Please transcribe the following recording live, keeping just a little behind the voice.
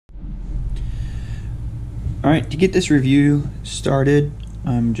Alright, to get this review started,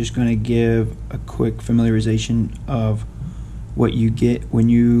 I'm just going to give a quick familiarization of what you get when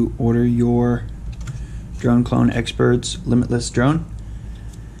you order your Drone Clone Xpert's Limitless drone.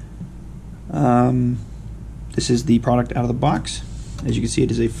 This is the product out of the box. As you can see,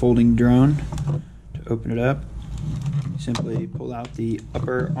 it is a folding drone. To open it up, simply pull out the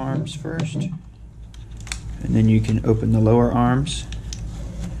upper arms first, and then you can open the lower arms.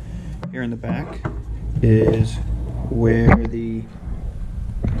 Here in the back is where the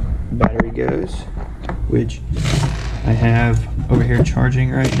battery goes, which I have over here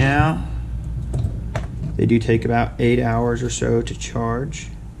charging right now. They do take about 8 hours or so to charge,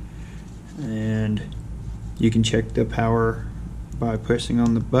 and you can check the power by pressing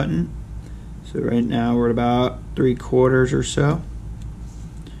on the button. So right now we're at about 3/4 or so.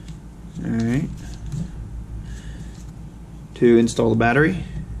 Alright. To install the battery,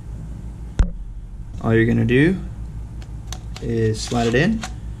 all you're going to do is slide it in.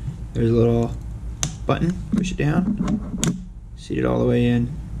 There's a little button, push it down, seat it all the way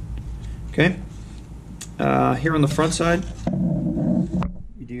in. Okay. Here on the front side,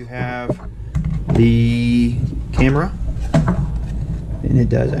 you do have the camera, and it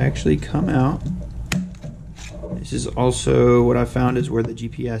does actually come out. This is also what I found is where the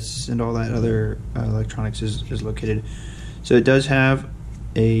GPS and all that other electronics is located. So it does have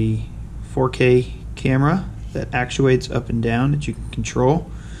a 4K camera that actuates up and down that you can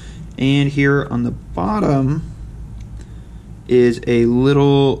control, and here on the bottom is a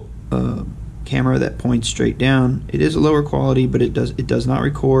little camera that points straight down. It is a lower quality, but it does not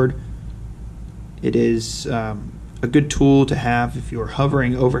record. It is a good tool to have if you're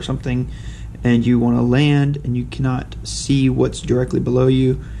hovering over something and you want to land and you cannot see what's directly below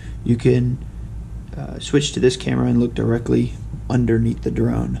you. You can switch to this camera and look directly underneath the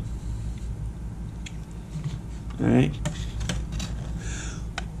drone. Alright,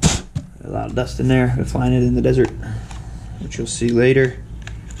 a lot of dust in there. We're flying it in the desert, which you'll see later.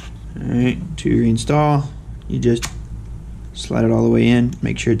 Alright, to reinstall, you just slide it all the way in,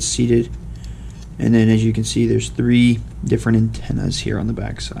 make sure it's seated, and then as you can see, there's 3 different antennas here on the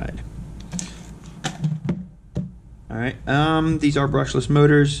back side. Alright, these are brushless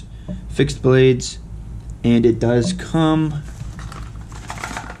motors, fixed blades, and it does come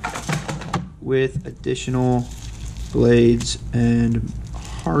with additional blades and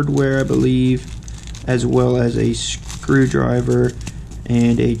hardware, I believe, as well as a screwdriver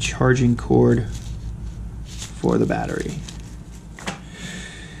and a charging cord for the battery.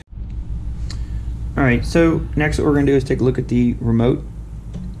 Alright, so next what we're going to do is take a look at the remote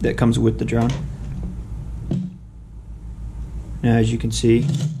that comes with the drone. Now, as you can see,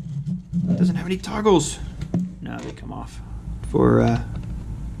 it doesn't have any toggles. No, they come off for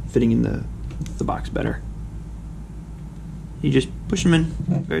fitting in the box better. You just push them in,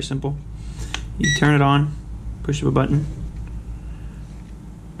 very simple. You turn it on, push of a button.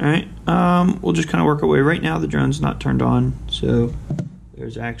 Alright, we'll just kind of work our way. Right now the drone's not turned on, so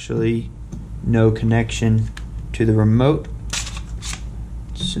there's actually no connection to the remote.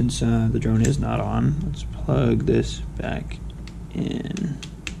 Since the drone is not on, let's plug this back in.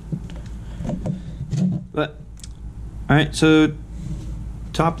 But, alright, so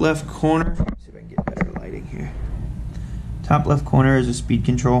top left corner, let's see if I can get better lighting here. Top left corner is a speed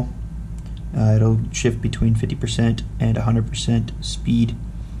control. It'll shift between 50% and 100% speed.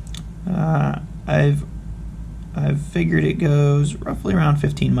 I've figured it goes roughly around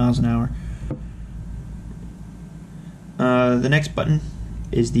 15 miles an hour. The next button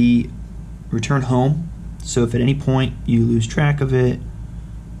is the return home. So if at any point you lose track of it,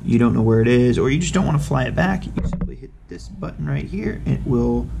 you don't know where it is, or you just don't want to fly it back, you simply hit this button right here and it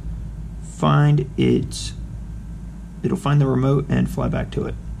will find it'll find the remote and fly back to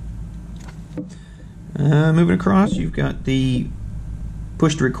it. Moving across, you've got the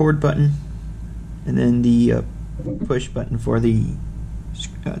push to record button, and then the push button for the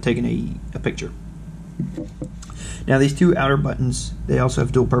taking a picture. Now these 2 outer buttons, they also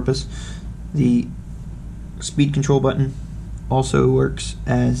have dual purpose. The speed control button also works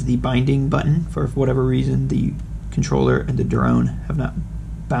as the binding button for whatever reason the controller and the drone have not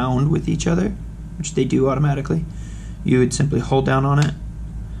bound with each other, which they do automatically. You would simply hold down on it,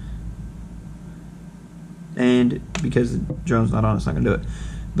 and because the drone's not on, it's not going to do it,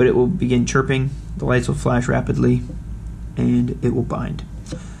 but it will begin chirping, the lights will flash rapidly, and it will bind.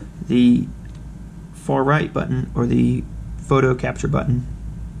 The far right button, or the photo capture button,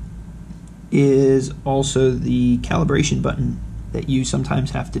 is also the calibration button that you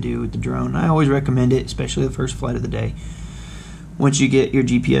sometimes have to do with the drone. I always recommend it, especially the first flight of the day. Once you get your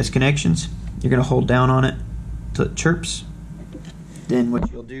GPS connections, you're going to hold down on it, till it chirps. Then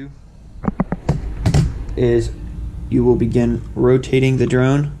what you'll do is you will begin rotating the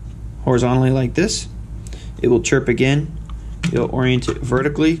drone horizontally like this. It will chirp again. You'll orient it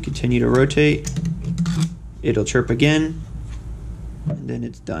vertically, continue to rotate. It'll chirp again, and then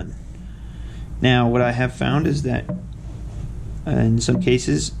it's done. Now, what I have found is that in some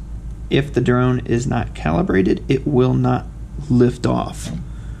cases, if the drone is not calibrated, it will not lift off.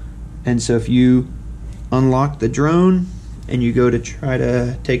 And so if you unlock the drone and you go to try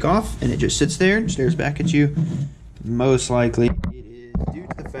to take off and it just sits there and stares back at you, most likely it is due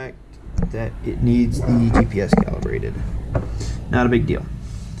to the fact that it needs the GPS calibrated. Not a big deal.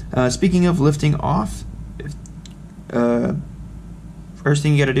 Speaking of lifting off, first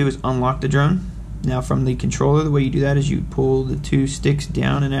thing you got to do is unlock the drone. Now from the controller, the way you do that is you pull the two sticks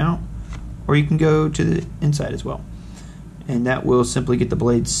down and out, or you can go to the inside as well, and that will simply get the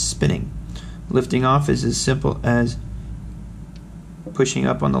blades spinning. Lifting off is as simple as pushing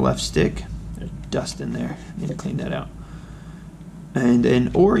up on the left stick. There's dust in there, I need to clean that out. And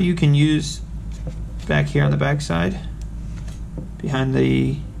then, or you can use back here on the back side behind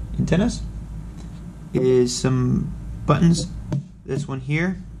the antennas is some buttons. This one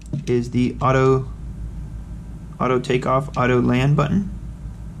here is the auto takeoff, auto land button.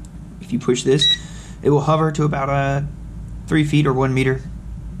 If you push this, it will hover to about 3 feet or 1 meter,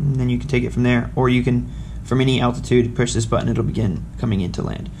 and then you can take it from there, or you can, from any altitude, push this button, it'll begin coming into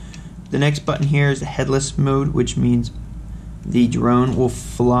land. The next button here is the headless mode, which means the drone will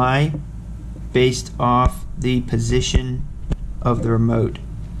fly based off the position of the remote.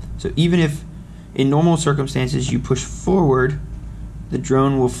 So even if in normal circumstances you push forward, the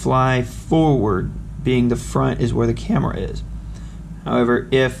drone will fly forward, being the front is where the camera is. However,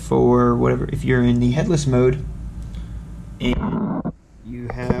 if you're in the headless mode and you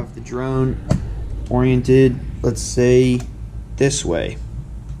have the drone oriented, let's say this way,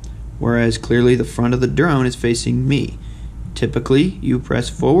 whereas clearly the front of the drone is facing me, typically you press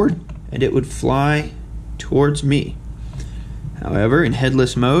forward and it would fly towards me. However, in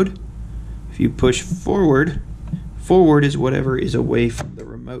headless mode, if you push forward, forward is whatever is away from the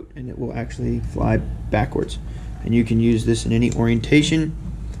remote, and it will actually fly backwards. And you can use this in any orientation.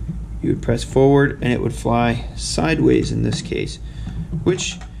 You would press forward and it would fly sideways in this case,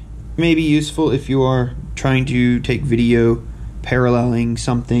 which may be useful if you are trying to take video paralleling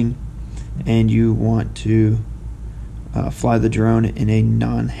something and you want to fly the drone in a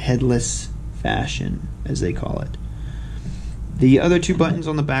non-headless fashion, as they call it. The other two buttons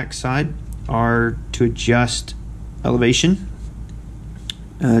on the back side are to adjust elevation,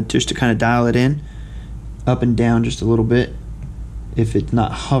 just to kind of dial it in up and down just a little bit if it's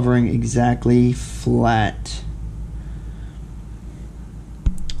not hovering exactly flat.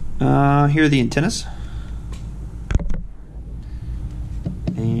 Here are the antennas,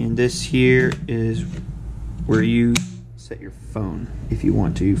 and this here is where you set your phone if you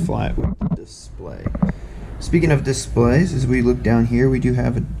want to fly it with the display. Speaking of displays, as we look down here, we do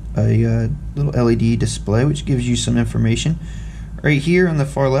have a little LED display which gives you some information. Right here on the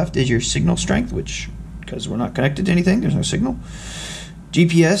far left is your signal strength, which, because we're not connected to anything, there's no signal.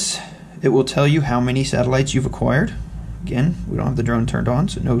 GPS, it will tell you how many satellites you've acquired. Again, we don't have the drone turned on,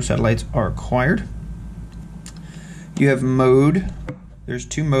 so no satellites are acquired. You have mode. There's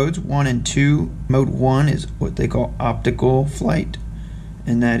two modes, 1 and 2. Mode 1 is what they call optical flight,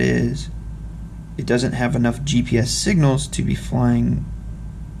 and that is it doesn't have enough GPS signals to be flying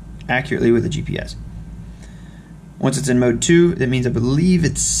accurately with a GPS. Once it's in mode 2, that means I believe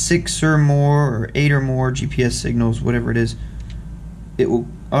it's 6 or more or 8 or more GPS signals, whatever it is. It will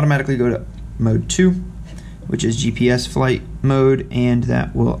automatically go to mode 2, which is GPS flight mode, and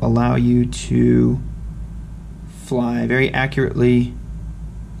that will allow you to fly very accurately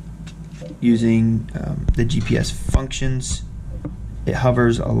using the GPS functions. It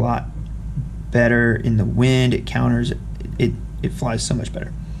hovers a lot better in the wind, it counters, it flies so much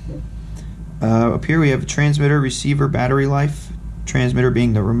better. Up here we have transmitter, receiver, battery life, transmitter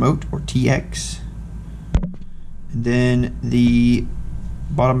being the remote or TX, and then the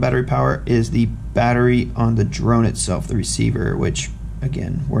bottom battery power is the battery on the drone itself, the receiver, which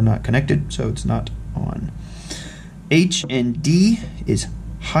again we're not connected, so it's not on. H and D is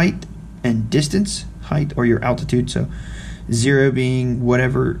height and distance, height or your altitude, so 0 being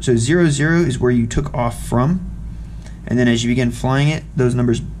whatever, so 0, 0 is where you took off from, and then as you begin flying it, those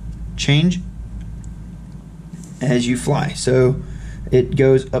numbers change as you fly. So it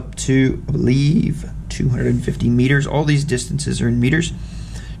goes up to, I believe, 250 meters. All these distances are in meters.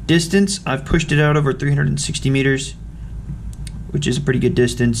 Distance, I've pushed it out over 360 meters, which is a pretty good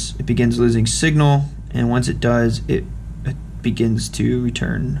distance. It begins losing signal and once it does, it begins to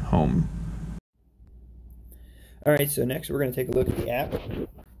return home. Alright, so next we're going to take a look at the app.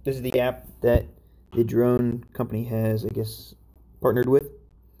 This is the app that the drone company has, I guess, partnered with.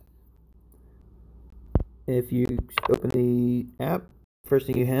 If you open the app, first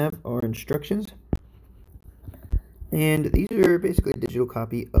thing you have are instructions. And these are basically a digital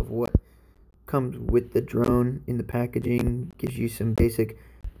copy of what comes with the drone in the packaging. Gives you some basic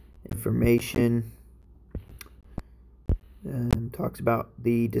information. Talks about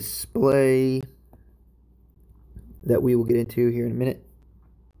the display that we will get into here in a minute.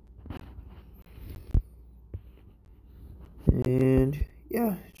 And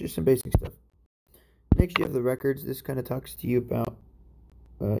yeah, just some basic stuff. Next you have the records. This kind of talks to you about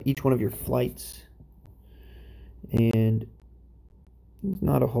each one of your flights. And there's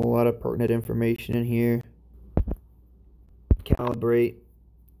not a whole lot of pertinent information in here. Calibrate.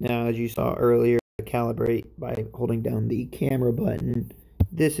 Now, as you saw earlier, calibrate by holding down the camera button.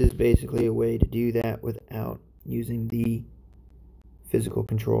 This is basically a way to do that without using the physical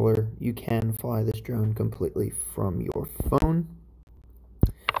controller. You can fly this drone completely from your phone.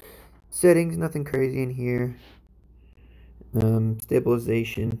 Settings, nothing crazy in here.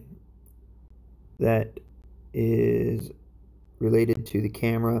 Stabilization, that is related to the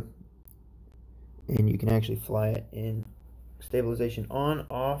camera, and you can actually fly it in stabilization on,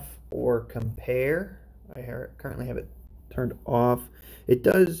 off, or compare. I currently have it turned off. It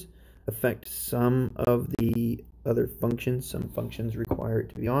does affect some of the other functions. Some functions require it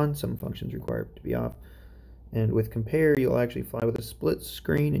to be on, some functions require it to be off. And with compare, you'll actually fly with a split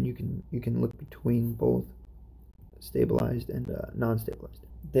screen, and you can look between both stabilized and non-stabilized.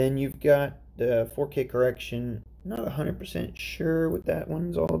 Then you've got the 4K correction. Not 100% sure what that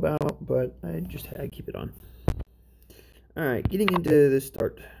one's all about, but I just had to keep it on. Alright, getting into the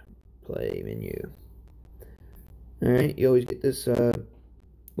start play menu. Alright, you always get this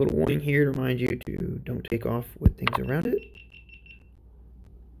little warning here to remind you to don't take off with things around it.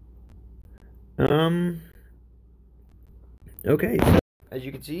 Okay, so as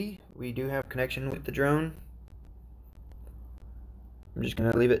you can see, we do have connection with the drone. I'm just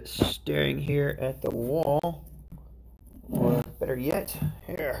going to leave it staring here at the wall. Or better yet,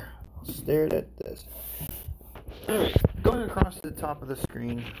 here, I'll stare at this. Alright, going across the top of the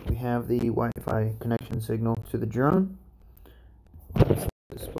screen, we have the Wi-Fi connection signal to the drone. That's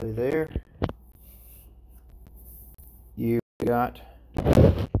the display there. You got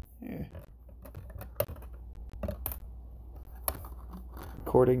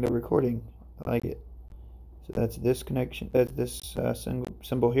recording to recording. I like it. So that's this connection. That's this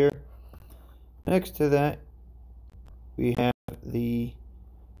symbol here. Next to that, we have the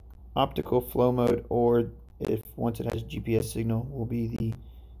optical flow mode, or if once it has GPS signal, will be the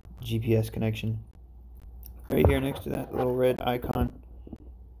GPS connection. Right here next to that little red icon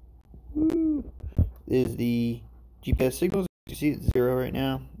is the GPS signals. You see it's 0 right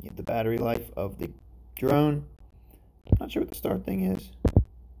now. You have the battery life of the drone. Not sure what the start thing is,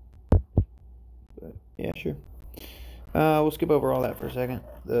 but yeah, sure. We'll skip over all that for a second.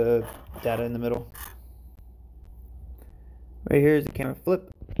 The data in the middle. Right here is the camera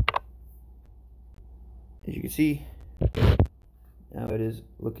flip. As you can see, now it is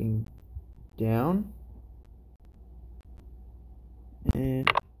looking down, and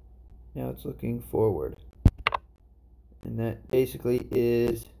now it's looking forward. And that basically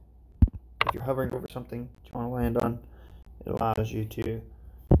is, if you're hovering over something that you want to land on, it allows you to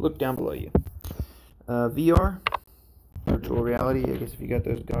look down below you. VR, virtual reality, I guess if you got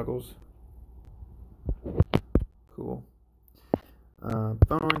those goggles. Cool.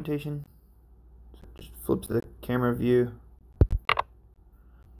 Phone orientation, so just flips the camera view.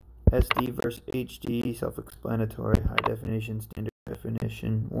 SD versus HD, self-explanatory. High definition, standard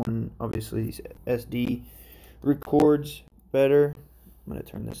definition. One, obviously, SD records better. I'm going to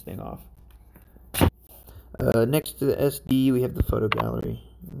turn this thing off. Next to the SD, we have the photo gallery.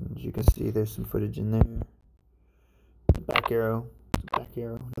 As you can see, there's some footage in there. Back arrow,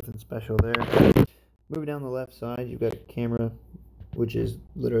 nothing special there. Moving down the left side, you've got a camera, which is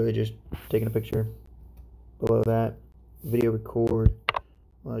literally just taking a picture. Below that, video record,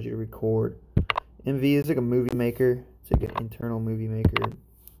 allows you to record. MV is like a movie maker. It's like an internal movie maker.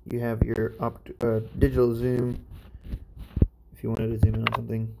 You have your digital zoom, if you wanted to zoom in on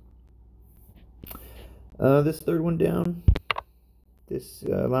something. This third one down, this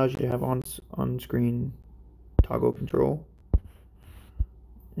allows you to have on-screen toggle control,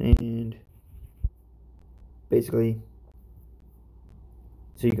 and basically,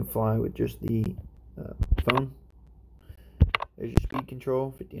 so you can fly with just the phone. There's your speed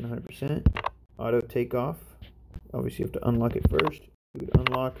control, 50 and 100%. auto takeoff. Obviously you have to unlock it first. You would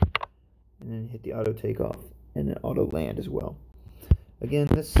unlock and then hit the auto takeoff and then auto land as well. Again,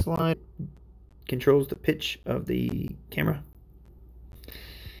 this slide controls the pitch of the camera.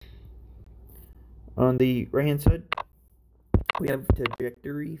 On the right hand side we have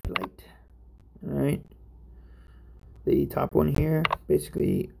trajectory flight. Alright. The top one here,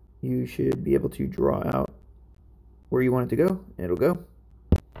 basically you should be able to draw out where you want it to go, and it'll go.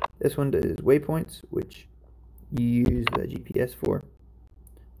 This one does waypoints, which you use the GPS for,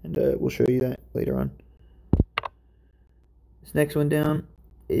 and we'll show you that later on. This next one down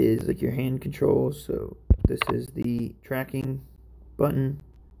is like your hand controls. So this is the tracking button.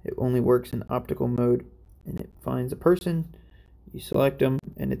 It only works in optical mode, and it finds a person, you select them,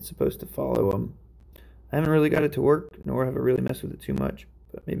 and it's supposed to follow them. I haven't really got it to work, nor have I really messed with it too much,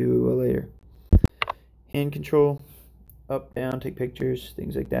 but maybe we will later. Hand control, up, down, take pictures,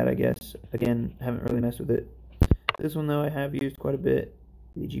 things like that, I guess. Again, haven't really messed with it. This one though I have used quite a bit,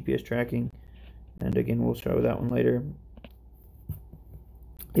 the GPS tracking, and again we'll show that one later.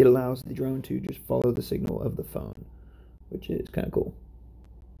 It allows the drone to just follow the signal of the phone, which is kind of cool.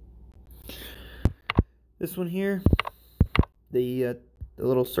 This one here, the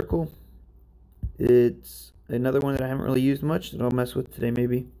little circle, it's another one that I haven't really used much that I'll mess with today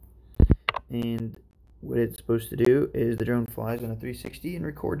maybe. And what it's supposed to do is the drone flies on a 360 and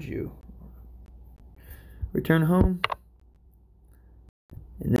records you. Return home,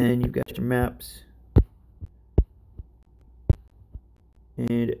 and then you've got your maps.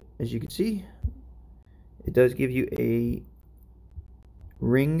 And as you can see, it does give you a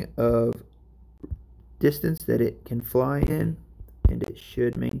ring of distance that it can fly in, and it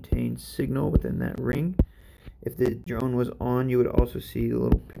should maintain signal within that ring. If the drone was on, you would also see a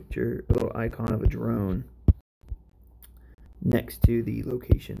little picture, a little icon of a drone next to the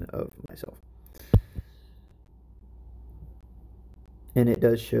location of myself. And it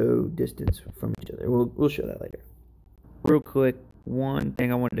does show distance from each other. We'll show that later. Real quick, one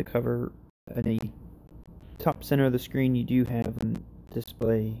thing I wanted to cover, in the top center of the screen you do have a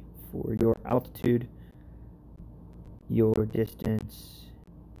display for your altitude, your distance,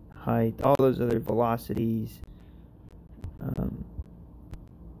 height, all those other velocities,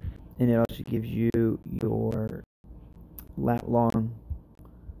 and it also gives you your lat long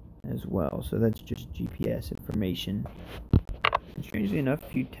as well. So that's just GPS information. And strangely enough,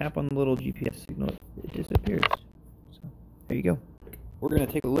 if you tap on the little GPS signal, it disappears. So there you go. We're going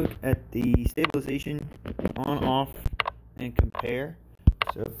to take a look at the stabilization on, off, and compare.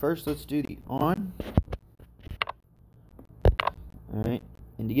 So first let's do the on. Alright,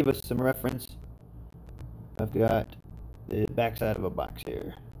 and to give us some reference, I've got the backside of a box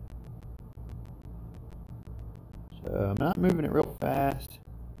here. So I'm not moving it real fast.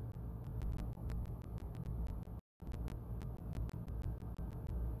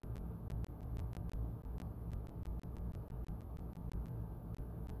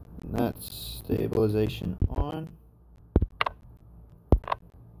 And that's stabilization on,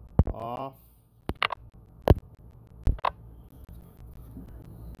 off.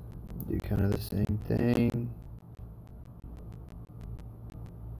 Do kind of the same thing.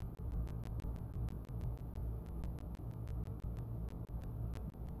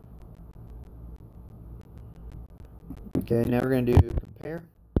 Okay, now we're going to do compare,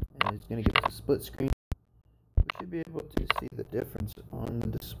 and it's going to give us a split screen. We should be able to see the difference on the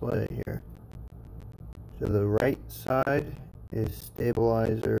display here. So the right side is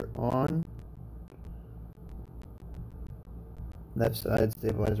stabilizer on, left side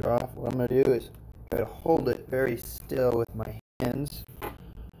stabilizer off. What I'm going to do is try to hold it very still with my hands,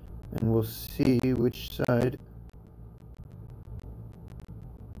 and we'll see which side.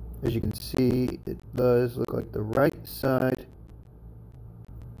 As you can see, it does look like the right side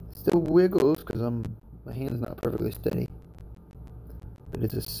still wiggles because my hand's not perfectly steady, but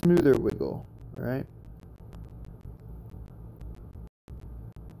it's a smoother wiggle. All right.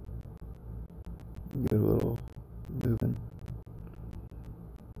 Give it a little moving.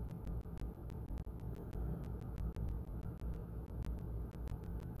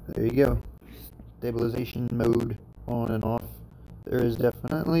 There you go. Stabilization mode on and off. There is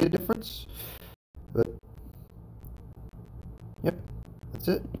definitely a difference, but yep, that's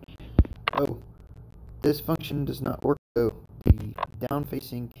it. Oh, this function does not work though. The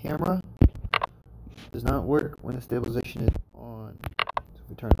down-facing camera does not work when the stabilization is on. So if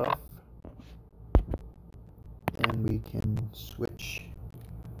we turn it off, then we can switch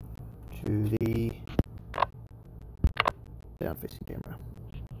to the down-facing camera.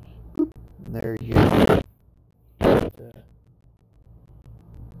 Boop. And there you go.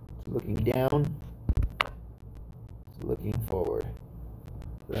 It's a looking down, it's looking forward.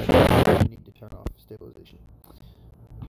 So that's why you need to turn off stabilization.